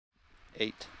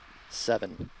8,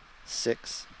 7,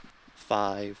 6,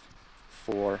 5,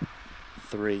 4,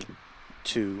 3,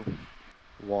 2,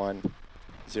 1,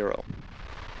 0.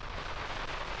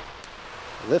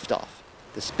 Liftoff.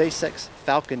 The SpaceX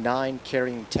Falcon 9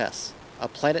 carrying TESS, a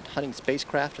planet-hunting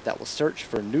spacecraft that will search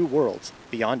for new worlds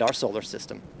beyond our solar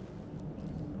system.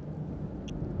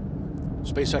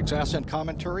 SpaceX ascent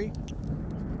commentary.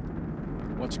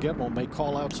 Once again, we'll make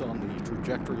call-outs on the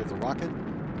trajectory of the rocket.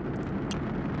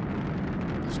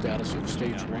 Status of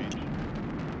stage 1.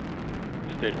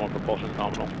 Stage 1 propulsion is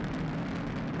nominal.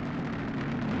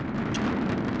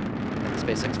 And the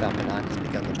SpaceX Falcon 9 has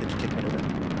begun the pitch kick maneuver.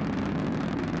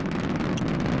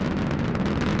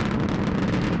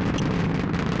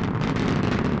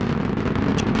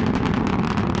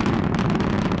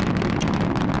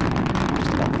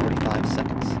 Just about 45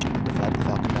 seconds to fly to the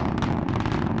Falcon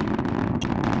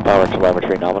 9. Power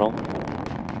telemetry nominal.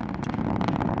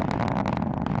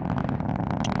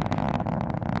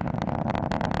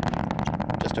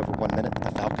 Just over 1 minute,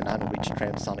 the Falcon 9 will reach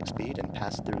transonic speed and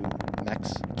pass through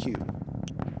max Q.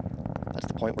 That's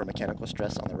the point where mechanical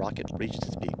stress on the rocket reaches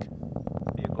its peak.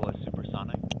 Vehicle is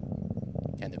supersonic.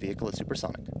 And the vehicle is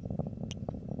supersonic.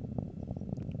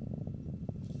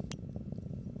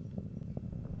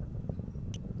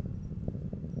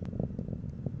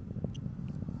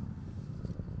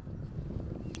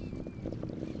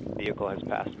 Vehicle has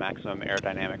passed maximum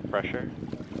aerodynamic pressure.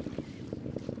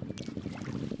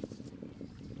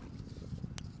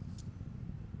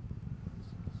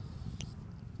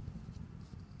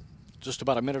 Just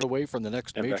about a minute away from the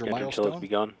next major milestone.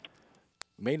 Begun.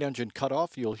 Main engine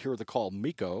cutoff, you'll hear the call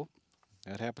MECO.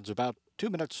 That happens about 2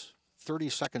 minutes, 30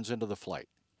 seconds into the flight.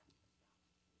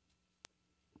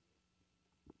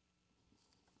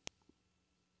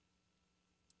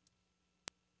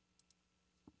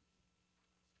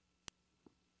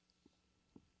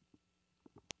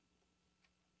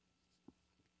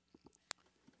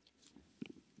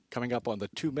 Coming up on the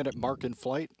 2-minute mark in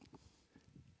flight.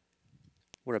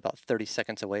 We're about 30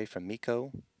 seconds away from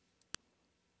MECO.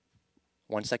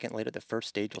 1 second later, the first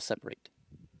stage will separate.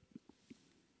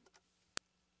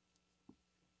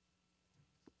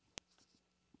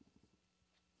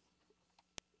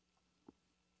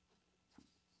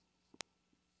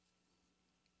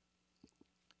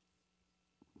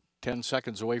 Ten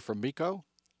seconds away from MECO.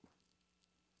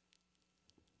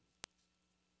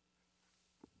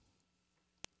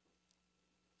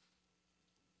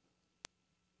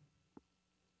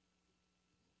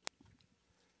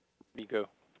 MECO.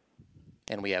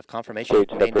 And we have confirmation.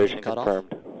 Stage Main engine separation cutoff.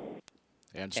 confirmed.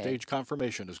 And stage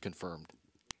confirmation is confirmed.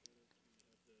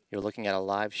 You're looking at a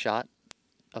live shot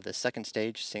of the second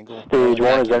stage single. Stage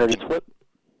 1 is entered its flip.